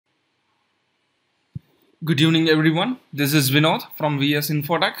Good evening, everyone. This is Vinod from VS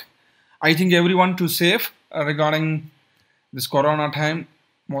Infotech. I think everyone to safe regarding this Corona time.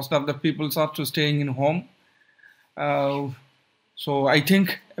 Most of the people are to staying in home. Uh, so I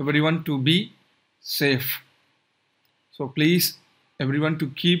think everyone to be safe. So please, everyone to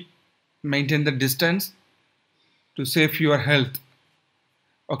keep maintain the distance to save your health.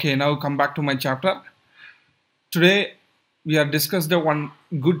 Okay, now come back to my chapter. Today we are discuss the one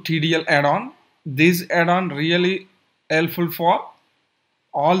good TDL add-on. This add-on really helpful for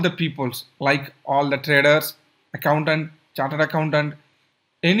all the peoples, like all the traders, accountant, chartered accountant,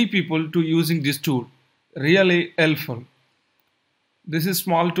 any people to using this tool. Really helpful. This is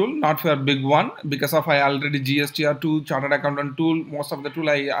small tool, not for a big one, because of I already GST tool, chartered accountant tool. Most of the tool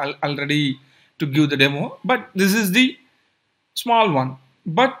I already to give the demo, but this is the small one,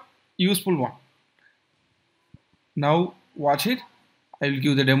 but useful one. Now watch it. I will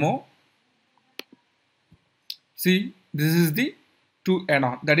give the demo. See, this is the two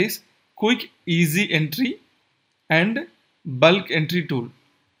add-on, that is quick easy entry and bulk entry tool.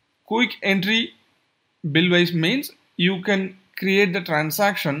 Quick entry bill wise means you can create the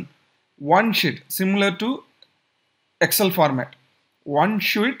transaction one sheet similar to Excel format. One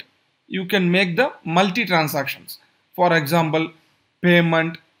sheet you can make the multi transactions. For example,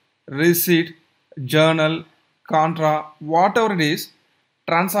 payment, receipt, journal, contra, whatever it is,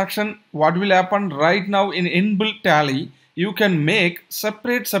 transaction, what will happen right now in inbuilt tally, you can make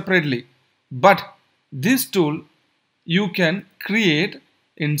separately. But this tool you can create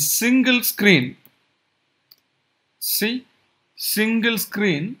in single screen. See, single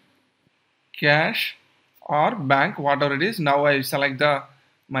screen, cash or bank, whatever it is. Now I select the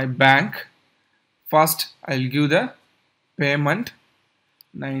my bank. First I'll give the payment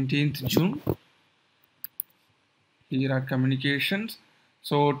 19th June. Here are communications.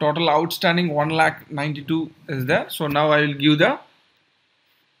 So total outstanding 1,92,000 is there. So now I will give the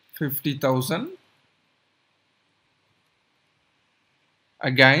 50,000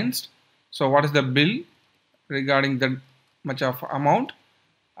 against. So what is the bill regarding that much of amount?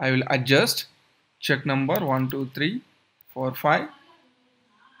 I will adjust check number 1, 2, 3, 4, 5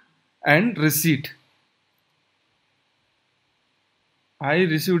 and receipt. I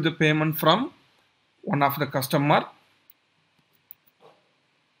received the payment from one of the customer.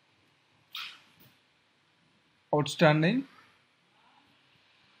 Outstanding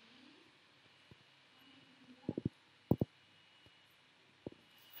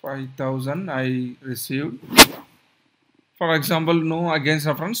 5,000 I received. For example, no against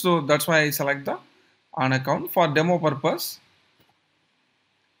reference, so that's why I select the on account for demo purpose.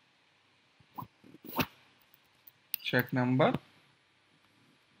 Check number,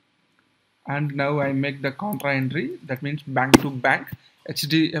 and now I make the contra entry, that means bank to bank,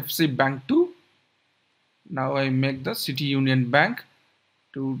 HDFC bank to. Now I make the City Union Bank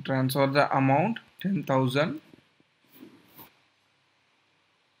to transfer the amount 10,000.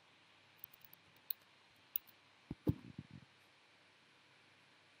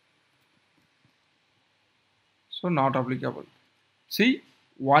 So not applicable. See,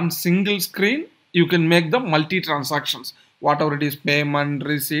 one single screen you can make the multi transactions, whatever it is, payment,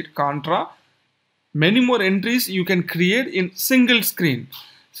 receipt, contra, many more entries you can create in single screen.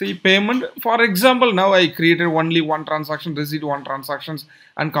 See, payment, for example, now I created only one transaction, receipt one transactions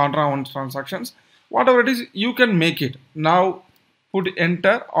and contra one transactions. Whatever it is, you can make it. Now put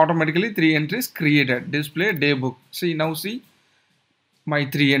enter, automatically 3 entries created. Display day book. See, now see my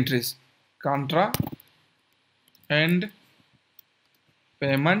 3 entries, contra and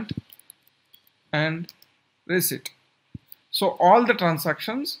payment and receipt. So all the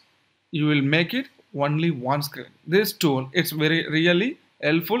transactions you will make it only one screen. This tool, it's very really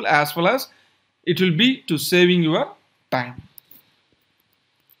helpful, as well as it will be to saving your time.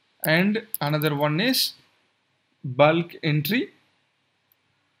 And another one is bulk entry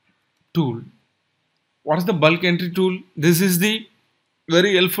tool. What is the bulk entry tool? This is the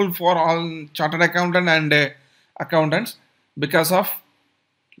very helpful for all chartered accountant and accountants, because of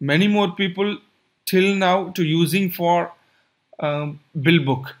many more people till now to using for bill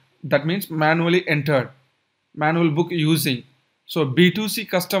book, that means manually entered, manual book using. So B2C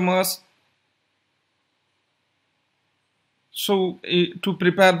customers, so to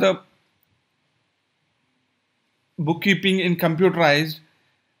prepare the bookkeeping in computerized,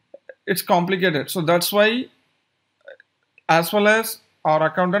 it's complicated. So that's why, as well as our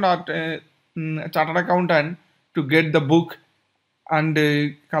accountant or chartered accountant to get the book and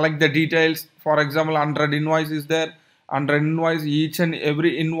collect the details. For example, 100 invoice is there, 100 invoice, each and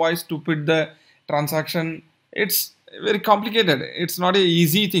every invoice to put the transaction, it's very complicated. It's not a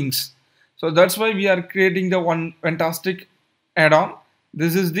easy things. So that's why we are creating the one fantastic add-on.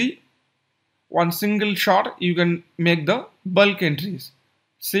 This is the one single shot you can make the bulk entries.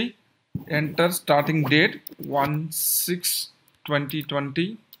 See, enter starting date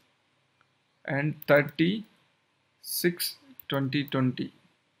 1/6/2020 and 30/6/2020.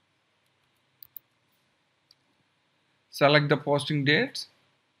 Select the posting dates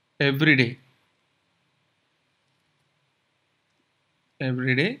every day.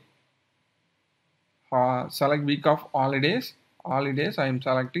 Select week of holidays. I am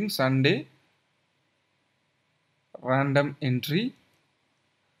selecting Sunday. Random entry.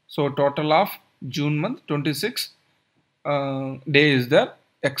 So total of June month 26 day is there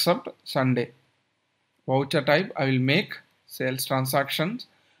except Sunday. Voucher type I will make sales transactions.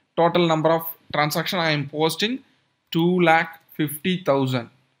 Total number of transaction I am posting 2,50,000.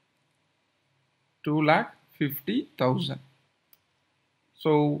 2,50,000.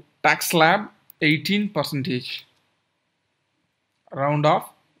 So tax slab 18%. Round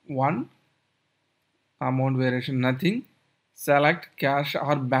off 1. Amount variation nothing. Select cash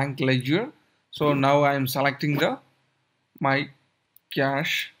or bank ledger. So now I am selecting my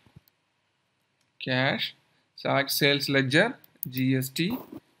cash. Select sales ledger GST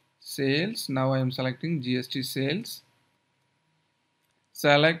sales. Now I am selecting GST sales.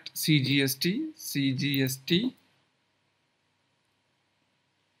 Select Cgst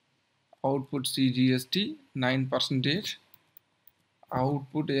output Cgst 9%.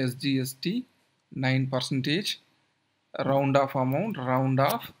 Output sgst 9%. Round off amount, round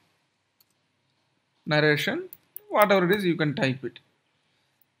off narration, whatever it is you can type it.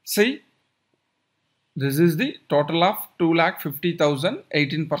 See, this is the total of 2,50,000,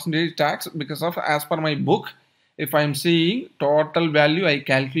 18% tax, because of as per my book. If I am seeing total value I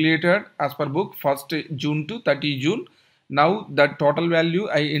calculated as per book 1st June to 30 June. Now that total value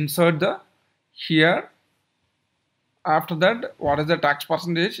I insert here. After that, what is the tax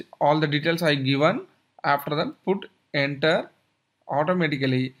percentage? All the details I given. After that, put enter.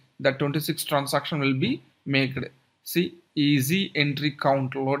 Automatically the 26 transaction will be made. See, easy entry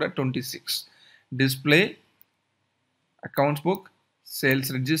count loaded 26. Display accounts book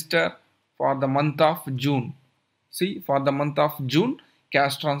sales register for the month of June. See, for the month of June,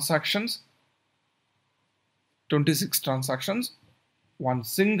 cash transactions 26 transactions, one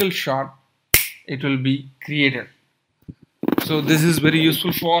single shot it will be created. So this is very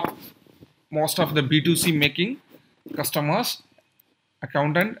useful for most of the B2C making customers,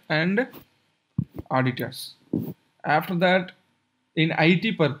 accountant and auditors. After that, in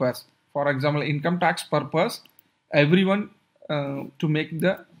IT purpose, for example income tax purpose, everyone to make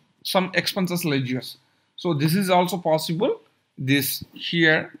some expenses ledgers. So this is also possible. This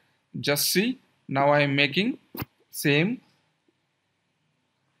here, just see, now I am making same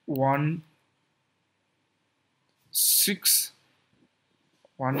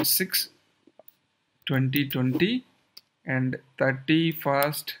 1/6/2020 and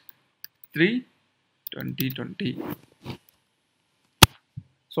 31/3/2020.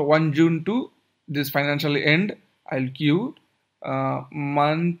 So 1 June to this financial end, I'll give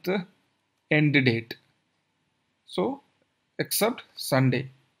month end date. So except Sunday,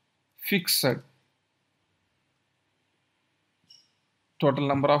 fixed. Total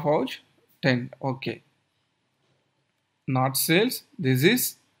number of hours 10. Okay. Not sales. This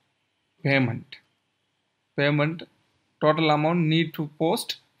is payment. Total amount need to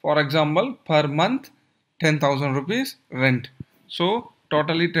post. For example, per month 10,000 rupees rent. So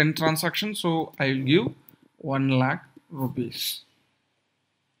totally 10 transactions. So I will give 1 lakh rupees.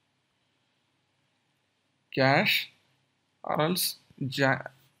 Cash or else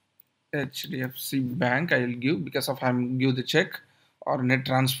HDFC Bank I will give, because of I'm give the check or net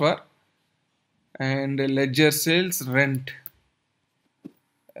transfer. And ledger sales rent,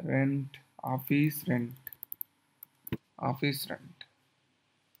 office rent.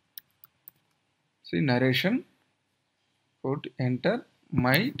 See, narration, put enter,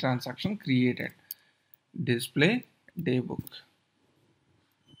 my transaction created. Display daybook.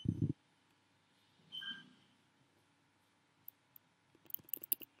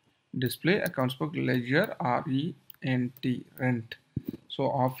 Display accounts book ledger rent. So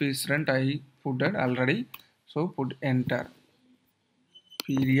office rent I put that already. So put enter.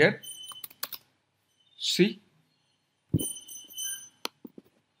 Period. See,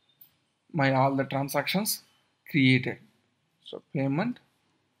 my all the transactions created. So payment.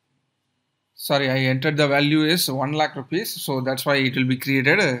 Sorry, I entered the value is 1 lakh rupees. So that's why it will be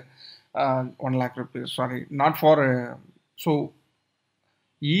created 1 lakh rupees. Sorry, not for so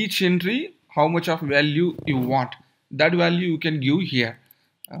each entry how much of value you want, that value you can give here.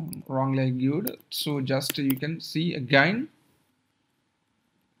 wrongly I gave. So just you can see again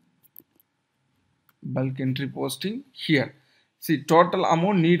bulk entry posting here. See total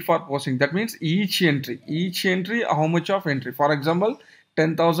amount need for posting. That means each entry how much of entry. For example,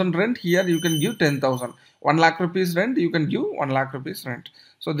 10,000 rent, here you can give 10,000. 1 lakh rupees rent, you can give 1 lakh rupees rent.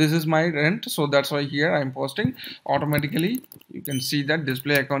 So this is my rent, so that's why here I am posting automatically. You can see that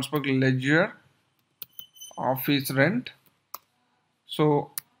display accounts book, ledger, office rent.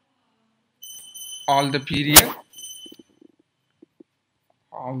 So all the period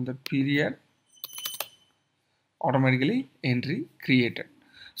automatically entry created.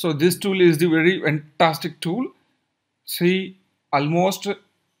 So this tool is the very fantastic tool. See, almost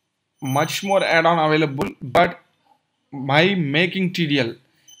much more add-on available, but by making TDL,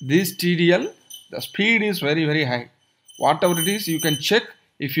 this TDL, the speed is very high. Whatever it is, you can check.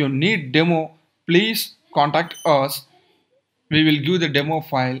 If you need demo, please contact us. We will give the demo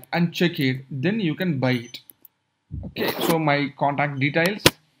file and check it, then you can buy it. Okay, so my contact details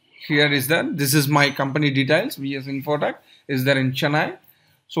here is there. This is my company details. VS Infotech is there in Chennai.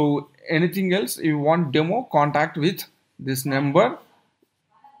 So anything else, if you want demo, contact with this number.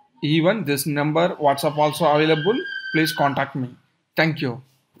 Even this number, WhatsApp also available. Please contact me. Thank you.